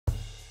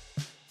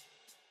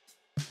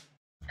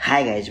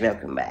Hi guys,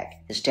 welcome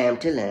back. It's time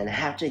to learn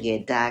how to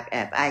get dark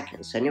app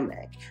icons on your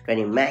Mac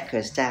running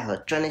macOS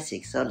Tahoe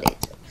 26 or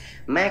later.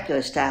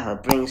 macOS Tahoe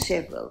brings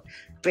several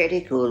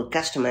pretty cool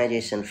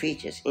customization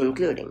features,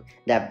 including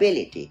the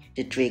ability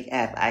to tweak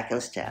app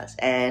icon styles,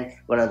 and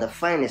one of the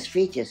finest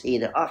features is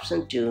the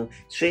option to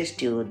switch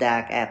to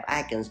dark app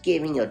icons,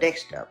 giving your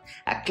desktop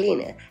a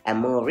cleaner and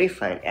more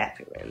refined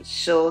appearance.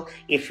 So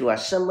if you are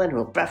someone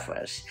who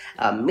prefers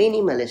a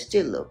minimalist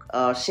look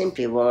or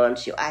simply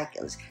wants your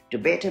icons to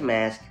better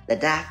match the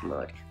dark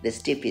mode, this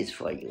tip is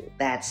for you.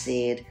 That's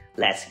it,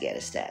 let's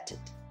get started.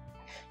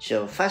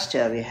 So first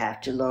up, you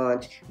have to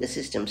launch the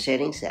System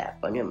Settings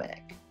app on your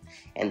Mac.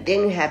 And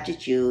then you have to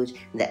choose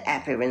the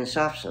appearance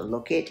option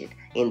located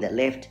in the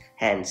left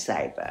hand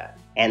sidebar.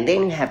 And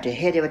then you have to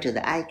head over to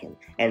the Icon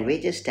and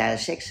Widget Style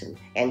section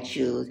and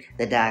choose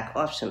the dark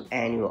option,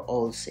 and you're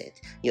all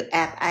set. Your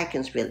app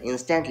icons will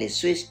instantly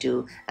switch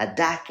to a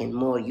dark and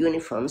more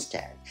uniform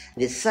style.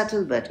 This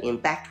subtle but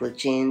impactful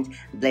change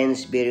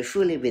blends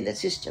beautifully with the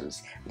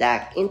system's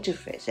dark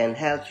interface and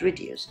helps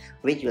reduce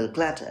visual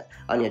clutter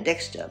on your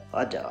desktop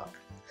or dock.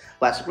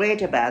 What's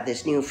great about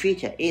this new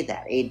feature is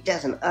that it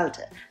doesn't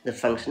alter the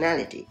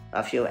functionality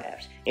of your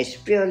apps. It's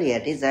purely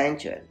a design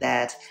choice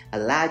that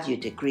allows you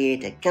to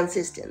create a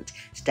consistent,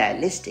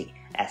 stylistic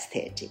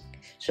aesthetic.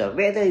 So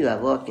whether you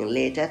are working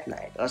late at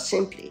night or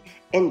simply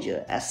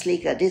enjoy a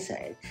sleeker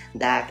design,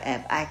 dark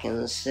app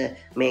icons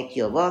make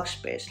your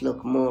workspace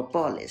look more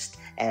polished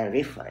and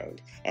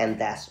refined, and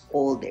that's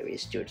all there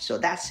is to it. So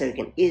that's how you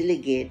can easily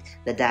get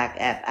the dark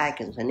app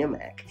icons on your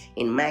Mac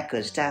in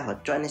macOS Tahoe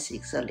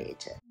 26 or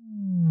later.